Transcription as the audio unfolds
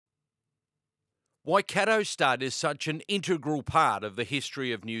Waikato Stud is such an integral part of the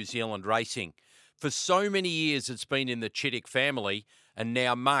history of New Zealand racing. For so many years it's been in the Chittick family, and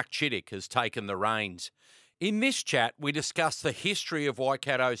now Mark Chittick has taken the reins. In this chat, we discuss the history of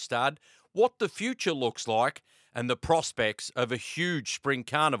Waikato Stud, what the future looks like, and the prospects of a huge spring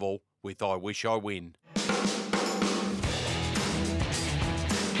carnival with I Wish I Win.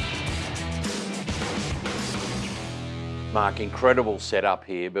 Mark, incredible setup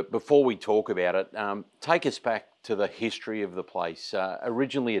here, but before we talk about it, take us back to the history of the place.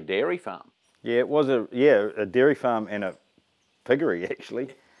 Originally a dairy farm. Yeah, it was a dairy farm and a piggery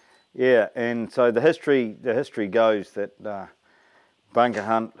actually. Yeah, and so the history goes that Bunker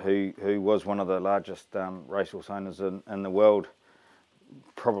Hunt, who was one of the largest racehorse owners in the world,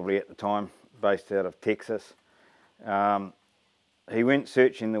 probably at the time, based out of Texas, he went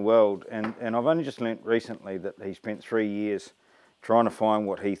searching the world, and I've only just learnt recently that he spent 3 years trying to find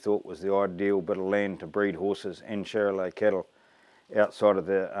what he thought was the ideal bit of land to breed horses and Charolais cattle outside of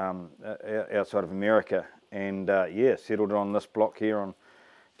outside of America, and settled on this block here on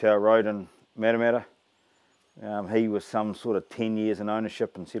Tower Road in Matamata. He was some sort of 10 years in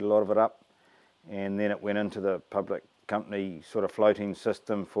ownership and set a lot of it up, and then it went into the public company sort of floating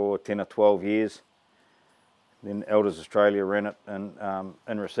system for 10 or 12 years. Then Elders Australia ran it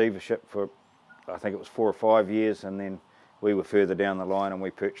in receivership for, I think it was 4 or 5 years, and then we were further down the line and we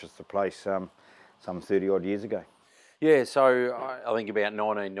purchased the place some 30 odd years ago. Yeah, so I think about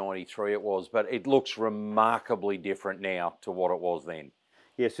 1993 it was, but it looks remarkably different now to what it was then.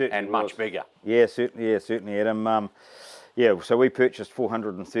 Yeah, certainly. And much bigger. Yeah, certainly, Adam. So we purchased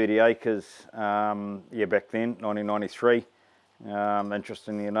 430 acres, back then, 1993.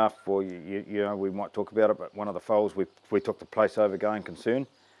 Interestingly enough, we might talk about it, but one of the foals, we took the place over going concern.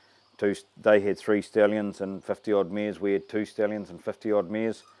 They had 3 stallions and 50 odd mares. We had 2 stallions and 50 odd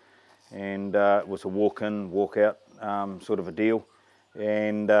mares, and it was a walk-in, walk-out sort of a deal.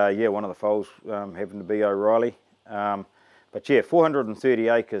 And one of the foals happened to be O'Reilly. But 430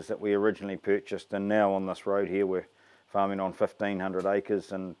 acres that we originally purchased, and now on this road here we're farming on 1,500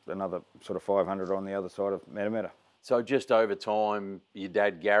 acres and another sort of 500 on the other side of Matamata. So just over time, your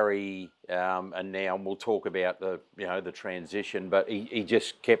dad Gary, and now we'll talk about the transition, but he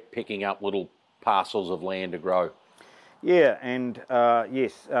just kept picking up little parcels of land to grow. Yeah, and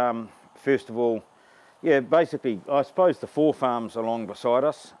first of all, basically I suppose the 4 farms along beside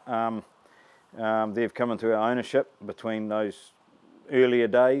us, they've come into our ownership between those earlier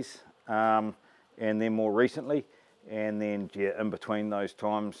days and then more recently, and then in between those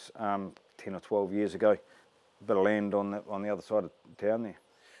times, 10 or 12 years ago, a bit of land on the other side of town there.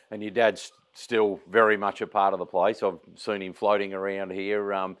 And your dad's still very much a part of the place. I've seen him floating around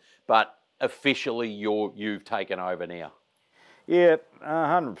here, but officially you've taken over now. Yeah,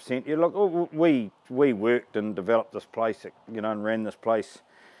 100%. Yeah, look, we worked and developed this place, and ran this place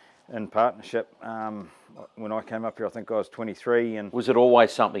in partnership. When I came up here, I think I was 23. And was it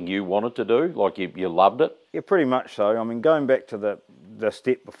always something you wanted to do? Like you loved it? Yeah, pretty much so. I mean, going back to the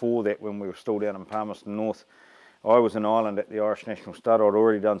step before that, when we were still down in Palmerston North, I was in Ireland at the Irish National Stud. I'd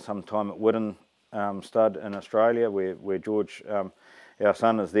already done some time at Whitton Stud in Australia, where George, our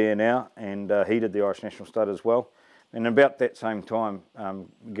son, is there now, and he did the Irish National Stud as well. And about that same time,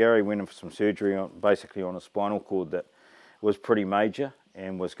 Gary went in for some surgery basically on a spinal cord that was pretty major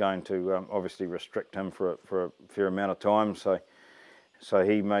and was going to obviously restrict him for a fair amount of time. So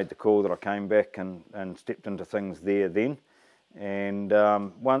he made the call that I came back and stepped into things there then. And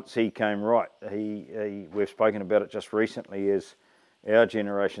once he came right, we've spoken about it just recently, as our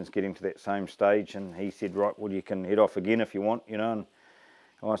generation's getting to that same stage, and he said, right, well, you can head off again if you want, and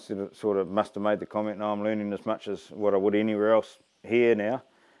I sort of must have made the comment, no, I'm learning as much as what I would anywhere else here now.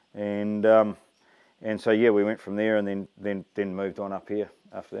 And so, we went from there and then moved on up here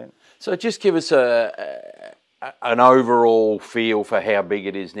after that. So just give us an overall feel for how big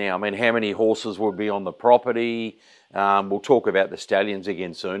it is now. I mean, how many horses would be on the property? We'll talk about the stallions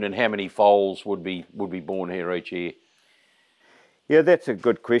again soon, and how many foals would be born here each year? Yeah, that's a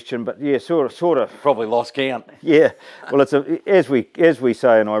good question, but sort of. Probably lost count. Yeah, well, it's as we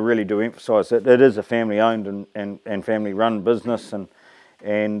say, and I really do emphasise it. It is a family-owned and family-run business,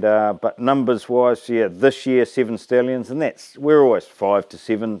 but numbers-wise, this year 7 stallions, and we're always 5 to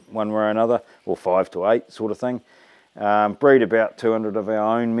 7 one way or another, or 5 to 8 sort of thing. Breed about 200 of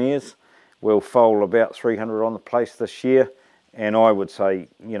our own mares. We'll foal about 300 on the place this year, and I would say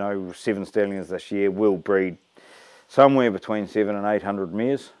 7 stallions this year will breed somewhere between 700 and 800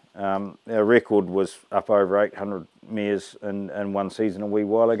 mares. Our record was up over 800 mares in one season a wee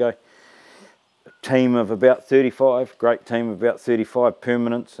while ago. team of about 35, great team of about 35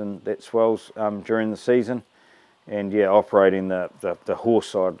 permanents, and that swells during the season. And yeah, operating the horse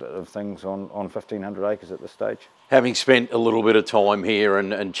side of things on 1,500 acres at this stage. Having spent a little bit of time here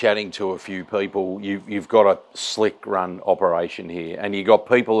and chatting to a few people, you've got a slick run operation here, and you've got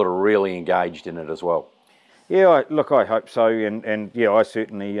people that are really engaged in it as well. Yeah, I hope so, and yeah, I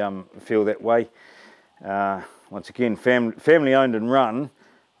certainly feel that way. Once again, family owned and run,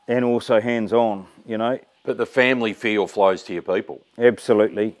 and also hands on, you know. But the family feel flows to your people.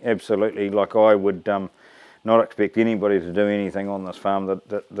 Absolutely. Like I would not expect anybody to do anything on this farm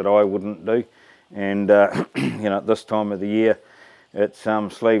that I wouldn't do. And you know, at this time of the year, it's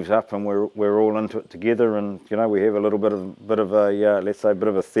sleeves up, and we're all into it together. And you know, we have a little bit of a let's say a bit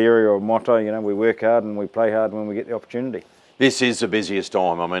of a theory or a motto. You know, we work hard and we play hard when we get the opportunity. This is the busiest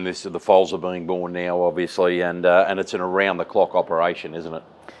time. I mean, the foals are being born now, obviously, and it's an around-the-clock operation, isn't it?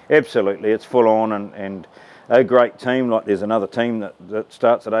 Absolutely, it's full on, and a great team. Like there's another team that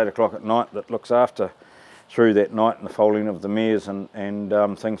starts at 8 o'clock at night that looks after through that night and the foaling of the mares and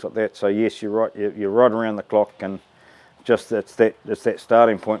things like that. So yes, you're right. You're right around the clock, and just it's that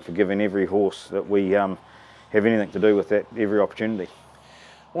starting point for giving every horse that we have anything to do with that every opportunity.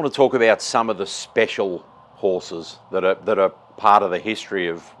 I want to talk about some of the special horses that are part of the history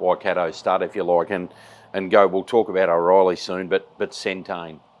of Waikato Stud, if you like, and we'll talk about O'Reilly soon, but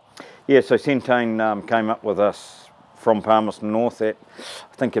Centane. Yeah, so Centane came up with us from Palmerston North at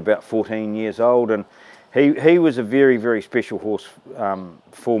I think about 14 years old, and he was a very, very special horse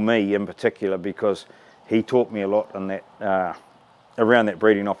for me in particular, because he taught me a lot in that around that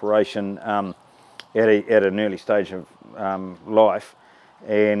breeding operation at an early stage of life,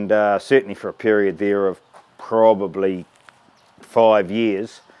 and certainly for a period there of probably 5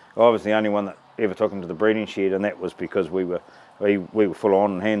 years. I was the only one that ever took him to the breeding shed, and that was because we were full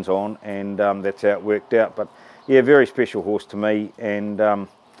on and hands on, and that's how it worked out. But yeah, very special horse to me, and a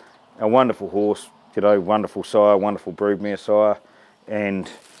wonderful horse, you know, wonderful sire, wonderful broodmare sire, and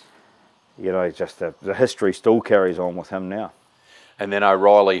you know, just the history still carries on with him now. And then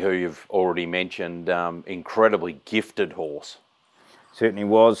O'Reilly, who you've already mentioned, incredibly gifted horse. Certainly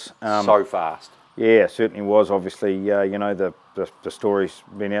was. So fast. Yeah, certainly was. Obviously, you know, the story's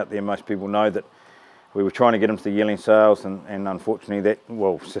been out there. Most people know that we were trying to get him to the yearling sales, and unfortunately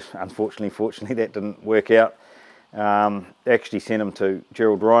fortunately that didn't work out. Actually sent him to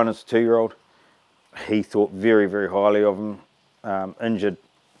Gerald Reiner's 2-year-old. He thought very, very highly of him. Injured,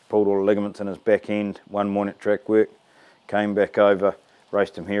 pulled all the ligaments in his back end. One morning at track work, came back over,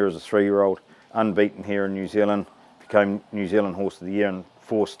 raced him here as a 3-year-old, unbeaten here in New Zealand, became New Zealand Horse of the Year in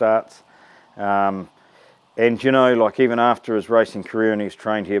 4 starts. And you know, like even after his racing career, and he was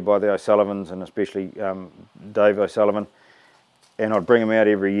trained here by the O'Sullivans, and especially Dave O'Sullivan, and I'd bring him out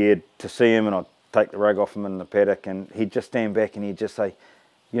every year to see him, and I'd take the rug off him in the paddock, and he'd just stand back and he'd just say,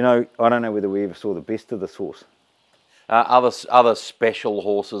 you know, I don't know whether we ever saw the best of this horse. Other special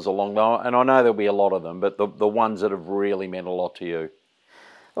horses along the way, and I know there'll be a lot of them, but the ones that have really meant a lot to you.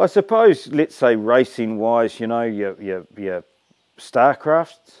 I suppose, let's say racing-wise, you know, your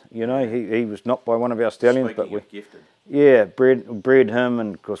Starcrafts, you know, he was not by one of our stallions, Speaking of gifted. Yeah, bred him,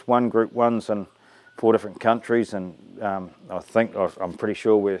 and of course won Group 1s in 4 different countries, and I'm pretty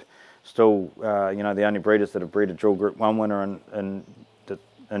sure we're still, you know, the only breeders that have bred a dual Group 1 winner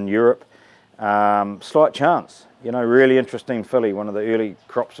in Europe. Slight Chance, you know, really interesting filly, one of the early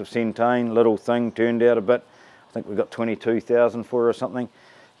crops of Centane, little thing, turned out a bit. I think we got 22,000 for her or something.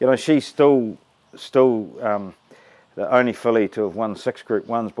 You know, she's still the only filly to have won 6 Group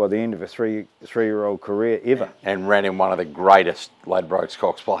 1s by the end of her three-year-old career ever. And ran in one of the greatest Ladbrokes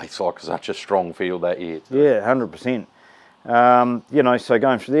Cox Plates, like such a strong field that year. Yeah, 100%. You know, so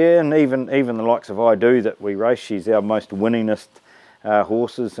going through there, and even the likes of I Do that we race, she's our most winningest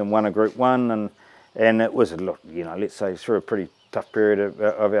horses, and won a Group 1, and it was a lot, you know, let's say through a pretty tough period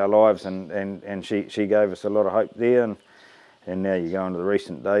of our lives, and she gave us a lot of hope there, and now you go into the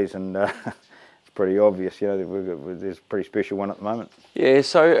recent days, and it's pretty obvious, you know, that there's a pretty special one at the moment. Yeah,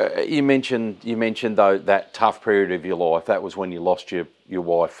 so you mentioned though that tough period of your life. That was when you lost your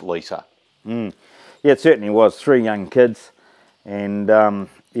wife Lisa. Yeah, it certainly was. 3 young kids, and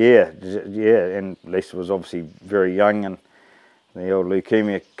yeah, and Lisa was obviously very young, and the old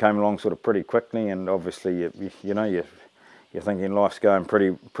leukemia came along sort of pretty quickly, and obviously you know you're thinking life's going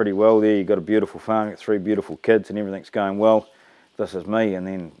pretty well there. You've got a beautiful farm, you've got 3 beautiful kids, and everything's going well. This is me, and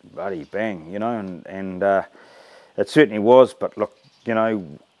then buddy, bang, you know, and it certainly was. But look, you know,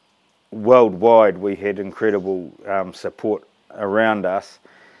 worldwide we had incredible support around us,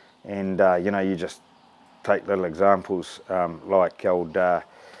 and you know, you just take little examples like old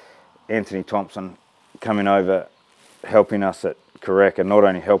Anthony Thompson coming over, helping us at Karaka, not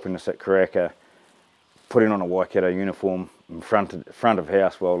only helping us at Karaka, putting on a Waikato uniform in front of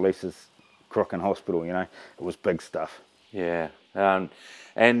house while Lisa's crook in hospital, you know. It was big stuff. Yeah,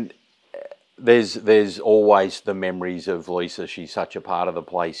 and there's always the memories of Lisa. She's such a part of the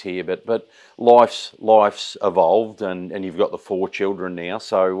place here, but life's evolved, and you've got the 4 children now,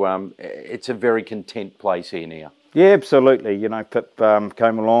 so it's a very content place here now. Yeah, absolutely. You know, Pip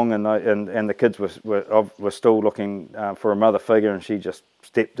came along, and the kids were still looking for a mother figure, and she just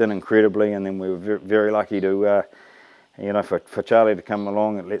stepped in incredibly. And then we were very lucky to, you know, for Charlie to come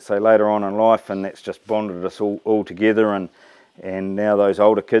along, let's say later on in life, and that's just bonded us all together. And now those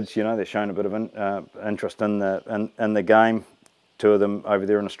older kids, you know, they're showing a bit of interest in the game. 2 of them over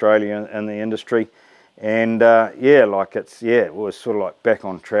there in Australia in the industry, and yeah, like it was sort of like back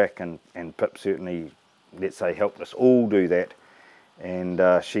on track, and Pip certainly, let's say, helped us all do that, and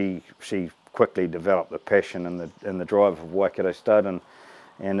she quickly developed the passion and the drive of Waikato Stud,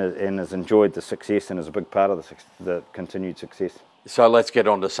 and has enjoyed the success and is a big part of the continued success. So let's get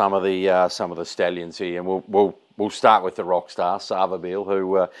on to some of the stallions here, and we'll start with the rock star Sava Beale,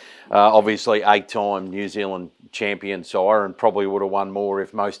 who obviously 8-time New Zealand champion sire, and probably would have won more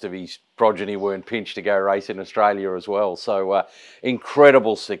if most of his progeny weren't pinched to go race in Australia as well. So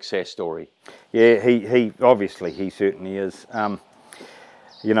incredible success story. Yeah, he obviously he certainly is.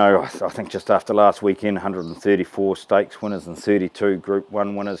 You know, I think just after last weekend, 134 stakes winners and 32 Group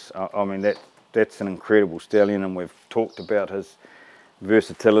 1 winners. I mean, that's an incredible stallion, and we've talked about his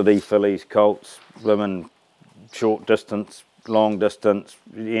versatility, fillies, colts, women, short distance, long distance,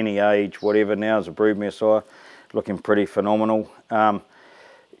 any age, whatever. Now as a broodmare sire, looking pretty phenomenal.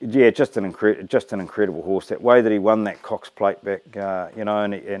 Yeah, just an incredible horse. That way that he won that Cox Plate back, you know,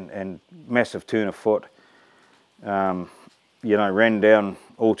 and massive turn of foot. You know, ran down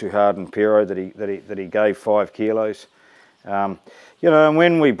All Too Hard and Pero that he gave 5 kilos. You know, and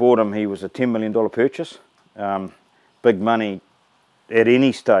when we bought him, he was a $10 million purchase. Big money at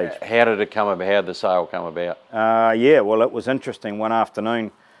any stage. How did it come about? How did the sale come about? Yeah, well, it was interesting. One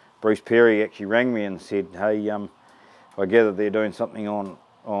afternoon, Bruce Perry actually rang me and said, "Hey, I gather they're doing something on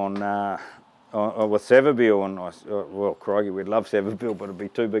with Savabeel," and I said, "Well, crikey, we'd love Savabeel, but it'd be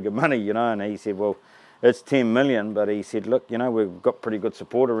too big a money, you know." And he said, "Well, it's 10 million, but he said, look, you know, we've got pretty good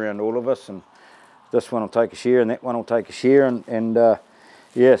support around all of us, and this one will take a share, and that one will take a share," and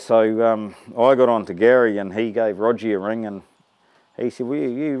yeah, so I got on to Gary, and he gave Roger a ring, and he said, "Well,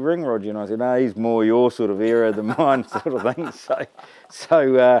 you ring Roger," and I said, "No, he's more your sort of area than mine," sort of thing.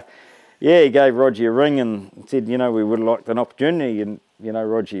 So yeah, he gave Roger a ring and said, "You know, we would have liked an opportunity," and you know,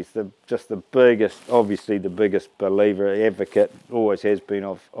 Roger's just the biggest, obviously the biggest believer, advocate, always has been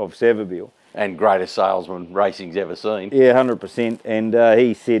of Savabeel. And greatest salesman racing's ever seen. Yeah, 100%. And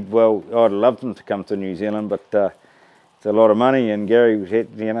he said, "Well, I'd love them to come to New Zealand, but it's a lot of money." And Gary had,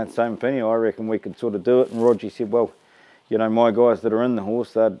 you know, the same opinion. "I reckon we could sort of do it." And Roger said, "Well, you know, my guys that are in the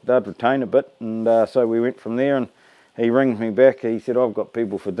horse, they'd retain a bit." And so we went from there, and he rings me back. He said, "I've got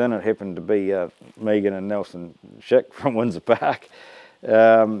people for dinner." It happened to be Megan and Nelson Schick from Windsor Park.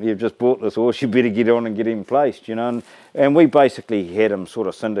 "You've just bought this horse, you better get on and get him placed," you know. And we basically had him sort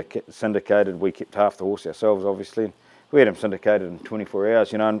of syndicated. We kept half the horse ourselves, obviously. We had him syndicated in 24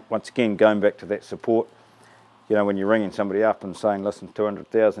 hours, you know. And once again, going back to that support, you know, when you're ringing somebody up and saying, "Listen,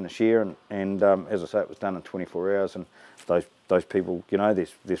 200,000 a share," and as I say, it was done in 24 hours, and those people, you know,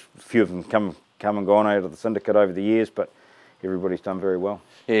 there's a few of them come and gone out of the syndicate over the years, but everybody's done very well.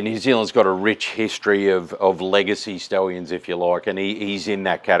 Yeah, New Zealand's got a rich history of legacy stallions, if you like, and he's in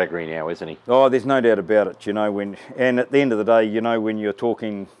that category now, isn't he? Oh, there's no doubt about it, you know, and at the end of the day, you know, when you're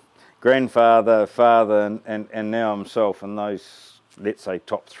talking grandfather, father, and now himself, and those, let's say,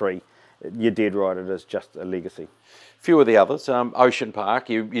 top 3, you're dead right, it is just a legacy. Few of the others, Ocean Park,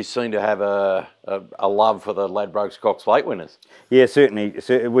 you seem to have a love for the Ladbrokes Cox Plate winners. Yeah, certainly,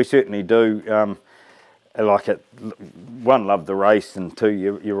 we certainly do. Like it, one, love the race, and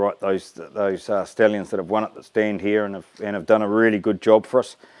 2, you're right, those stallions that have won at the stand here and have done a really good job for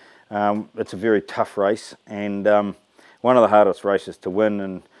us. It's a very tough race, and one of the hardest races to win,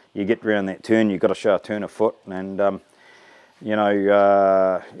 and you get round that turn, you've got to show a turn of foot, and you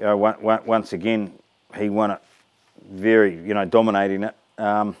know, once again, he won it very, you know, dominating it.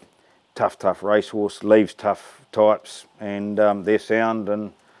 Tough racehorse, leaves tough types, and they're sound,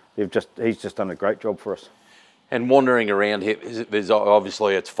 and he's just done a great job for us. And wandering around here, there's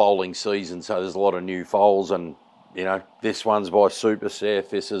obviously it's foaling season, so there's a lot of new foals, and you know, this one's by Super Seth,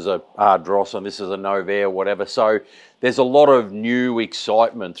 this is a Ardross, and this is a Novair, whatever. So there's a lot of new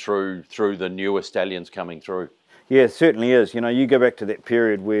excitement through the newer stallions coming through. Yeah, it certainly is. You know, you go back to that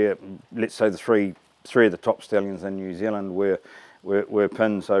period where, let's say, the three of the top stallions in New Zealand were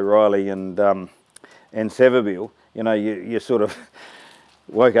Pins, O'Reilly, and Savabeel. You know, you sort of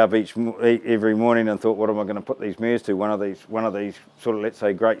woke up every morning and thought, what am I going to put these mares to? One of these sort of, let's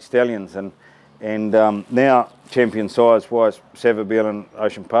say, great stallions. And now champion size-wise, Savabeel and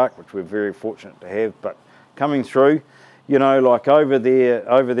Ocean Park, which we're very fortunate to have, but coming through, you know, like over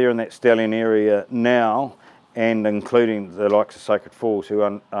there in that stallion area now, and including the likes of Sacred Falls, who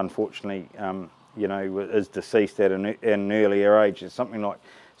unfortunately, you know, is deceased at an earlier age. There's something like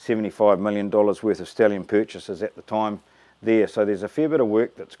 $75 million worth of stallion purchases at the time there. So there's a fair bit of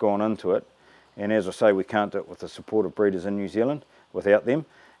work that's gone into it. And as I say, we can't do it with the support of breeders in New Zealand without them.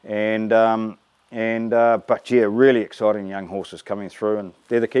 But yeah, really exciting young horses coming through, and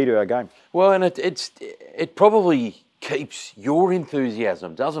they're the key to our game. Well, and it probably keeps your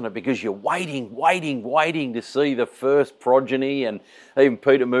enthusiasm, doesn't it? Because you're waiting to see the first progeny, and even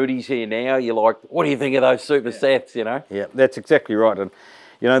Peter Moody's here now. You're like, what do you think of those super stats? You know? Yeah, that's exactly right. And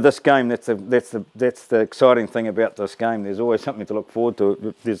you know, this game, that's the exciting thing about this game. There's always something to look forward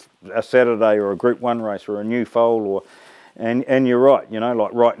to. There's a Saturday or a Group 1 race or a new foal, and you're right. You know,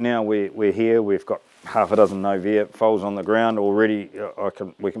 like right now we're here. We've got half a dozen Novia foals on the ground already.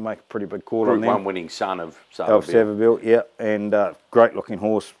 We can make a pretty big call on them. Group 1 winning son of Savabeel, yeah, and great looking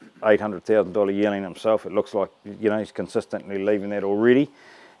horse, $800,000 yearling himself. It looks like, you know, he's consistently leaving that already.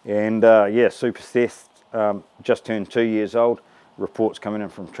 And yeah, Super Seth just turned 2 years old. Reports coming in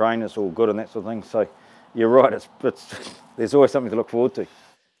from trainers, all good and that sort of thing. So you're right. There's always something to look forward to.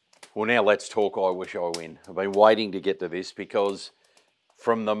 Well, now let's talk I Wish I Win. I've been waiting to get to this because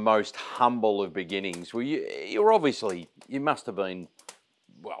from the most humble of beginnings, well, you must have been,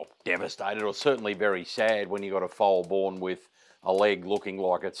 well, devastated, or certainly very sad when you got a foal born with a leg looking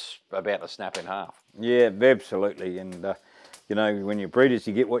like it's about to snap in half. Yeah, absolutely. And you know, when you're breeders,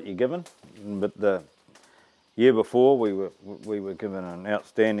 you get what you're given. But the year before, we were given an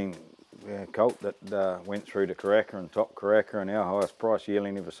outstanding colt that went through to Karaka and top Karaka, and our highest price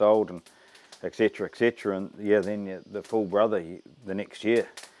yearling ever sold, and etc. And yeah, then the full brother the next year.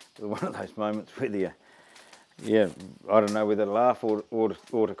 One of those moments where I don't know whether to laugh or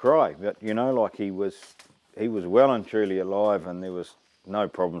to cry, but you know, like he was well and truly alive, and there was no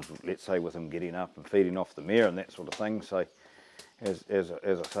problems, let's say, with him getting up and feeding off the mare and that sort of thing. So as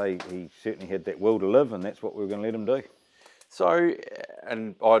I say, he certainly had that will to live, and that's what we were going to let him do. So,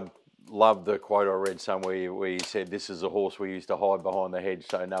 and I love the quote I read somewhere where you said, "This is a horse we used to hide behind the hedge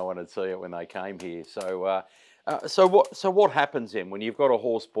so no one would see it when they came here." So, so what happens then when you've got a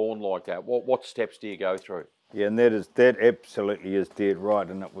horse born like that? What steps do you go through? Yeah, and that absolutely is dead right.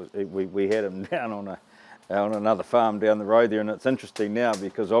 And we had him down on another farm down the road there, and it's interesting now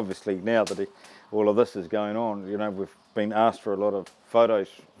because obviously now that all of this is going on, you know, we've been asked for a lot of photos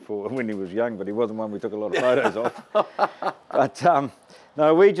for when he was young, but he wasn't one we took a lot of photos of. But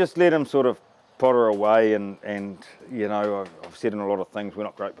no, we just let him sort of potter away, and you know, I've said in a lot of things, we're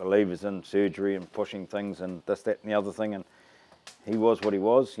not great believers in surgery and pushing things and this, that, and the other thing, and he was what he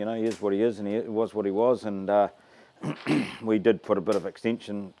was, you know, he is what he is, and he was what he was, and we did put a couple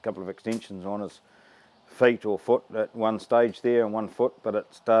of extensions on his feet or foot at one stage there, and 1 foot, but it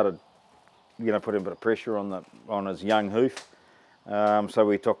started, you know, putting a bit of pressure on his young hoof. So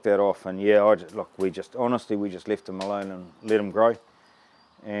we took that off, and yeah, we just left him alone and let him grow,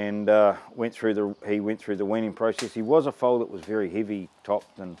 and he went through the weaning process. He was a foal that was very heavy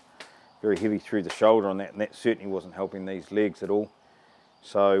topped and very heavy through the shoulder on that, and that certainly wasn't helping these legs at all.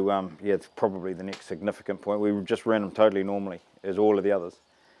 So yeah, it's probably the next significant point. We just ran him totally normally as all of the others,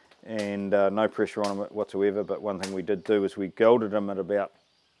 and no pressure on him whatsoever. But one thing we did do is we gelded him at about,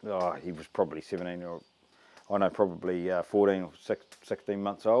 he was probably 17 or, probably 14 or 16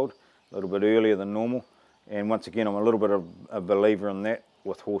 months old, a little bit earlier than normal. And once again, I'm a little bit of a believer in that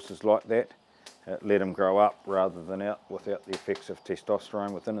with horses like that. Let them grow up rather than out without the effects of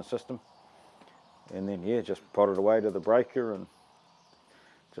testosterone within the system. And then, yeah, just potted away to the breaker and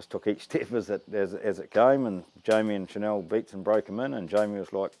just took each step as it came. And Jamie and Chanel beats and broke him in, and Jamie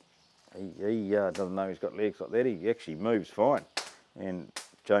was like, he doesn't know he's got legs like that. He actually moves fine. And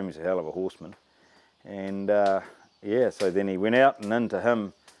Jamie's a hell of a horseman. And yeah, so then he went out and into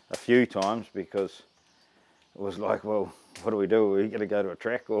him a few times because it was like, well, what do we do? Are we going to go to a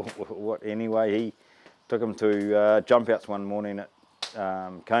track or what? Anyway, he took him to jump outs one morning at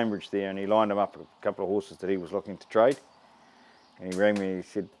Cambridge there, and he lined him up a couple of horses that he was looking to trade. And he rang me and he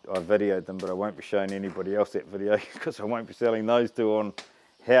said, I videoed them, but I won't be showing anybody else that video because I won't be selling those two on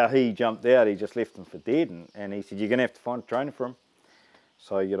how he jumped out. He just left them for dead. And he said, you're going to have to find a trainer for him.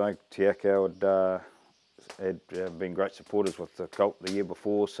 So, you know, Te Akau had had been great supporters with the colt the year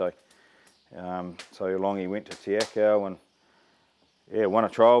before, so along he went to Te Akau and won a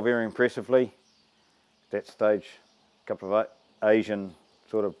trial very impressively. At that stage, a couple of Asian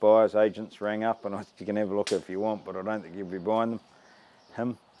sort of buyers, agents rang up, and I said, you can have a look if you want, but I don't think you'll be buying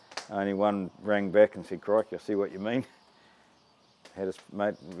him. Only one rang back and said, crikey, I see what you mean. Had us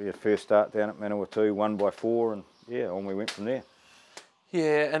made our first start down at Manawatu, won by 4, and on we went from there.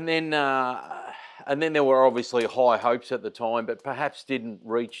 Yeah, and then there were obviously high hopes at the time, but perhaps didn't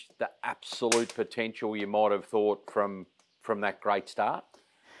reach the absolute potential you might have thought from that great start.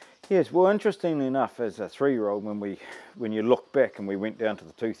 Yes, well, interestingly enough, as a 3-year-old, when you look back and we went down to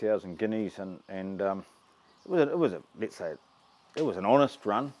the 2,000 guineas, and it was an honest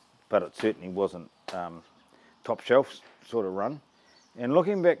run, but it certainly wasn't top shelf sort of run. And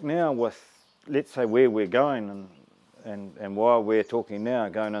looking back now with, let's say, where we're going and why we're talking now,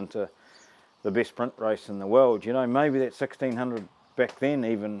 going into the best sprint race in the world, maybe that 1,600 back then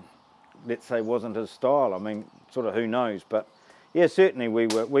even, let's say, wasn't his style. I mean, sort of who knows, but yeah, certainly we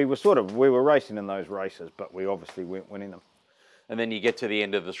were racing in those races, but we obviously weren't winning them. And then you get to the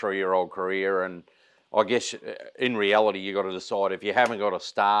end of the 3-year-old career, and I guess in reality you got to decide, if you haven't got a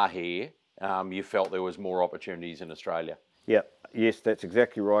star here, you felt there was more opportunities in Australia. Yeah, yes, that's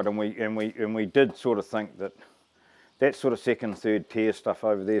exactly right, and we did sort of think that sort of second, third tier stuff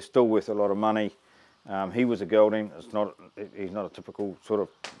over there still worth a lot of money. He was a gelding. He's not a typical sort of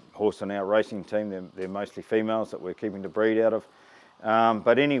horse in our racing team. They're mostly females that we're keeping the breed out of.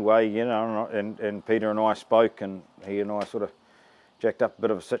 But anyway, and Peter and I spoke, and he and I sort of jacked up a bit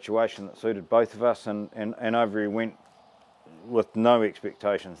of a situation that suited both of us, and over he went with no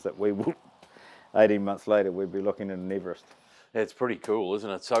expectations that we would, 18 months later, we'd be looking at an Everest. It's pretty cool, isn't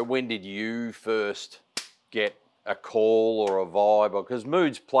it? So when did you first get a call or a vibe? Because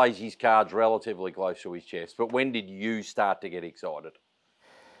Moods plays his cards relatively close to his chest, but when did you start to get excited?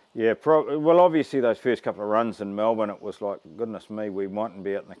 Yeah, well, obviously those first couple of runs in Melbourne, it was like, goodness me, we mightn't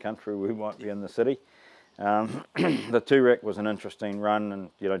be out in the country, we might be in the city. The Toorak was an interesting run,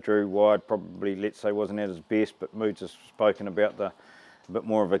 and Drew Wide probably, let's say, wasn't at his best, but Moods has spoken about a bit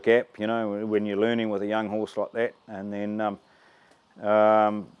more of a gap, when you're learning with a young horse like that. And then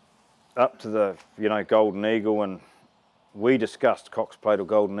up to the Golden Eagle, and we discussed Cox Plate or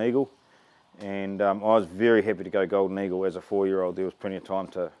Golden Eagle, and I was very happy to go Golden Eagle as a 4-year-old. There was plenty of time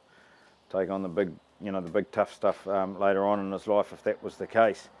to take on the big tough stuff later on in his life if that was the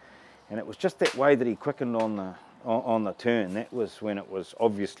case. And it was just that way that he quickened on the turn. That was when it was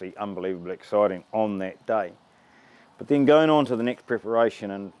obviously unbelievably exciting on that day. But then going on to the next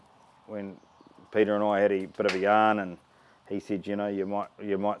preparation, and when Peter and I had a bit of a yarn, and he said, you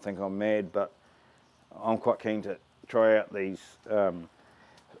might think I'm mad, but I'm quite keen to try out these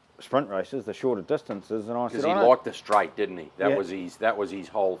sprint races, the shorter distances. And I said, because he liked the straight, didn't he? That was his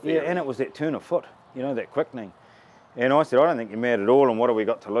whole theory. Yeah, and it was that turn of foot, that quickening. And I said, I don't think you're mad at all, and what have we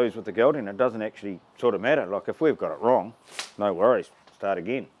got to lose with the gelding? It doesn't actually sort of matter. Like, if we've got it wrong, no worries, start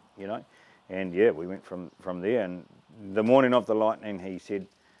again, And yeah, we went from there. And the morning of the Lightning, he said,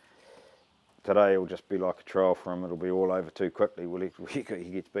 today will just be like a trial for him. It'll be all over too quickly. Well, he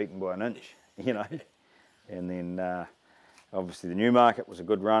gets beaten by an inch, And then obviously the Newmarket was a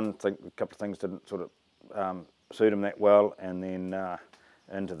good run. I think a couple of things didn't sort of suit him that well. And then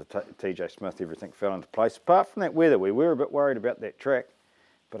into the TJ Smith, everything fell into place. Apart from that weather, we were a bit worried about that track,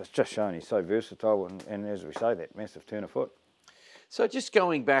 but it's just shown he's so versatile, and as we say, that massive turn of foot. So just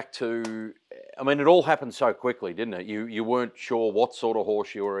going back to, it all happened so quickly, didn't it? You weren't sure what sort of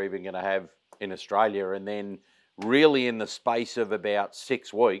horse you were even going to have in Australia, and then really in the space of about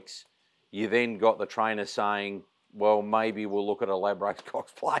 6 weeks, you then got the trainer saying, well, maybe we'll look at a Ladbrokes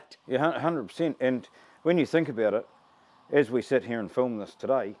Cox Plate. Yeah, 100%. And when you think about it, as we sit here and film this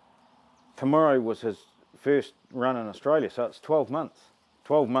today, tomorrow was his first run in Australia, so it's 12 months.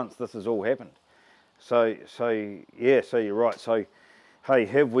 12 months this has all happened. So you're right. So, hey,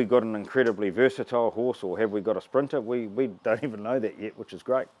 have we got an incredibly versatile horse, or have we got a sprinter? We don't even know that yet, which is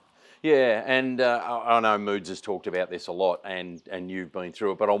great. Yeah, and I know Moods has talked about this a lot, and you've been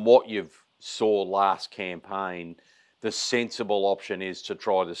through it, but on what you've saw last campaign, the sensible option is to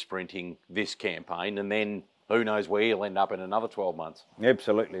try the sprinting this campaign, and then who knows where he'll end up in another 12 months.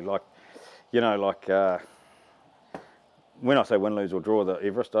 Absolutely. When I say win, lose or draw the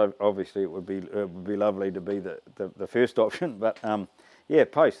Everest, obviously it would be lovely to be the first option. But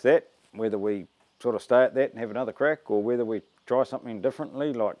post that, whether we sort of stay at that and have another crack, or whether we try something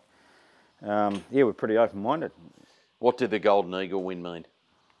differently, we're pretty open-minded. What did the Golden Eagle win mean?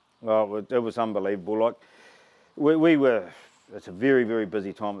 Well, it was unbelievable. We were. It's a very, very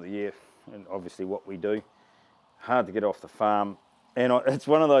busy time of the year and obviously what we do. Hard to get off the farm. And it's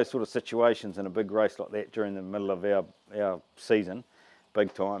one of those sort of situations in a big race like that during the middle of our season,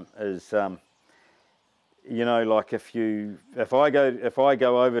 big time, is you know, like if I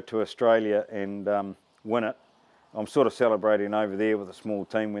go over to Australia and win it, I'm sort of celebrating over there with a small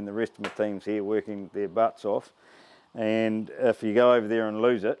team when the rest of my team's here working their butts off. And if you go over there and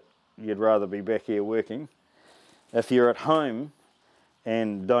lose it, you'd rather be back here working. If you're at home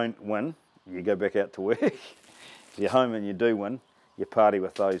and don't win, you go back out to work. If you're home and you do win, you party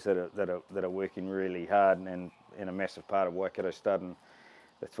with those that are working really hard and a massive part of Waikato Stud, and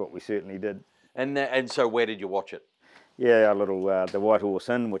that's what we certainly did. And so where did you watch it? Yeah, our little the White Horse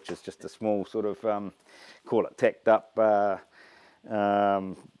Inn, which is just a small sort of call it tacked up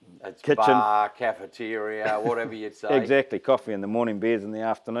It's kitchen, bar, cafeteria, whatever you'd say. Exactly, coffee in the morning, beers in the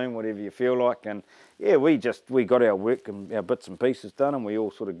afternoon, whatever you feel like. And yeah, we got our work and our bits and pieces done, and we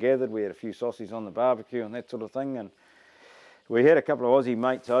all sort of gathered. We had a few sausages on the barbecue and that sort of thing, and we had a couple of Aussie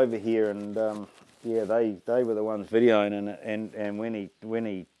mates over here, and yeah, they were the ones videoing, and when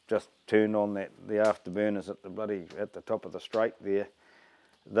he just turned on the afterburners at the top of the straight there,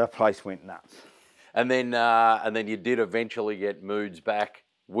 the place went nuts. And then you did eventually get Moods back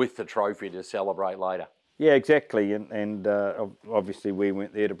with the trophy to celebrate later. Yeah, exactly, and obviously we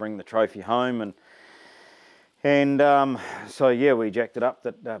went there to bring the trophy home, and so yeah, we jacked it up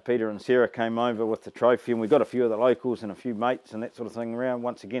that Peter and Sarah came over with the trophy, and we got a few of the locals and a few mates and that sort of thing around.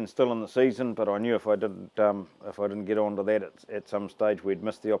 Once again, still in the season, but I knew if I didn't get onto that at some stage, we'd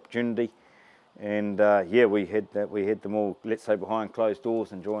miss the opportunity. And yeah, we had them all, let's say, behind closed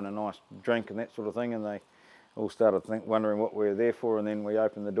doors, enjoying a nice drink and that sort of thing, and they all started wondering what we were there for, and then we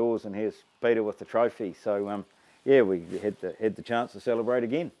opened the doors, and here's Peter with the trophy. So yeah, we had the chance to celebrate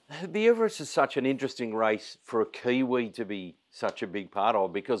again. The Everest is such an interesting race for a Kiwi to be such a big part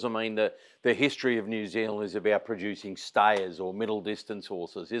of, because I mean the history of New Zealand is about producing stayers or middle distance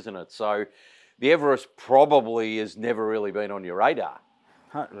horses, isn't it? So the Everest probably has never really been on your radar.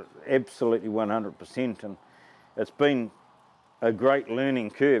 Absolutely 100%, and it's been a great learning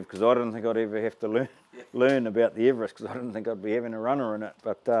curve, because I didn't think I'd ever have to learn about the Everest, because I didn't think I'd be having a runner in it.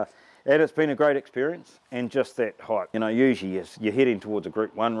 But and it's been a great experience, and just that hype. You know, usually you're heading towards a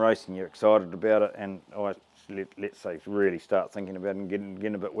Group 1 race and you're excited about it, and I let's say really start thinking about it and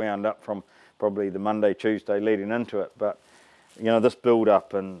getting a bit wound up from probably the Monday, Tuesday leading into it. But you know, this build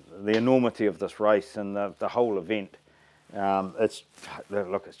up and the enormity of this race and the whole event, it's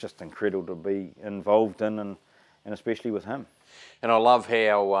just incredible to be involved in, and especially with him. And I love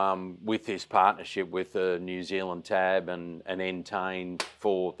how with this partnership with the New Zealand Tab and Entain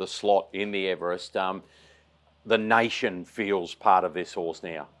for the slot in the Everest, the nation feels part of this horse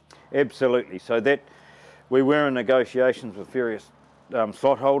now. Absolutely. So that we were in negotiations with various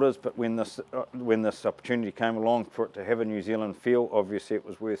slot holders, but when this opportunity came along for it to have a New Zealand feel, obviously it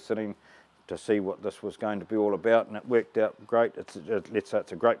was worth sitting to see what this was going to be all about, and it worked out great. Let's say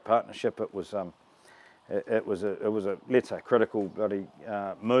it's a great partnership. It was a let's say critical bloody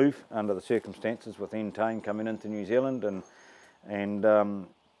move under the circumstances, with Entain coming into New Zealand and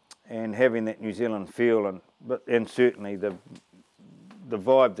having that New Zealand feel, and certainly the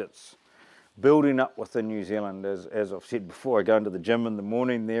vibe that's building up within New Zealand. As I've said before, I go into the gym in the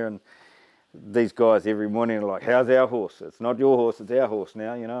morning there, and these guys every morning are like, "How's our horse? It's not your horse, it's our horse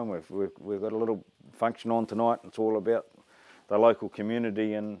now, you know." And we've got a little function on tonight, and it's all about the local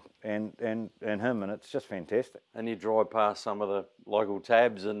community and him, and it's just fantastic. And you drive past some of the local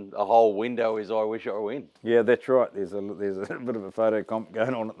tabs, and a whole window is "I wish I were in." Yeah, that's right. There's a bit of a photo comp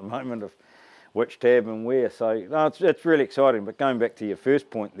going on at the moment of which tab and where. So no, it's really exciting. But going back to your first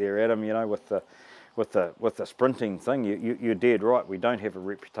point there, Adam, you know, with the sprinting thing, you're dead right. We don't have a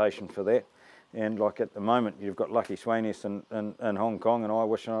reputation for that. And like at the moment, you've got Lucky Swainess in Hong Kong, and I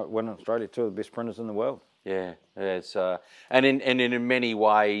wish I win in Australia, two of the best sprinters in the world. Yeah, it's and in many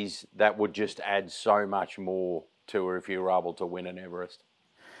ways that would just add so much more to her if you were able to win an Everest.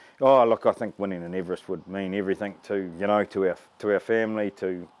 Oh, look, I think winning an Everest would mean everything to our family,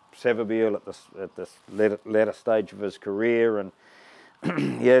 to Savabeel at this latter stage of his career, and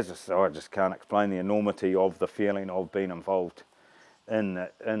yeah, I just can't explain the enormity of the feeling of being involved in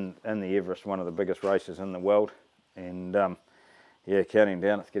the Everest, one of the biggest races in the world, and yeah, counting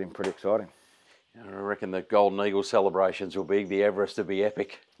down, it's getting pretty exciting. I reckon the Golden Eagle celebrations will be the Everest to be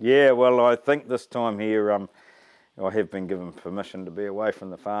epic. Yeah, well, I think this time here, I have been given permission to be away from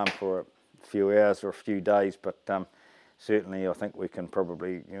the farm for a few hours or a few days, but certainly I think we can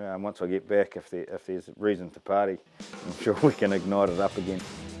probably, once I get back, if there's reason to party, I'm sure we can ignite it up again.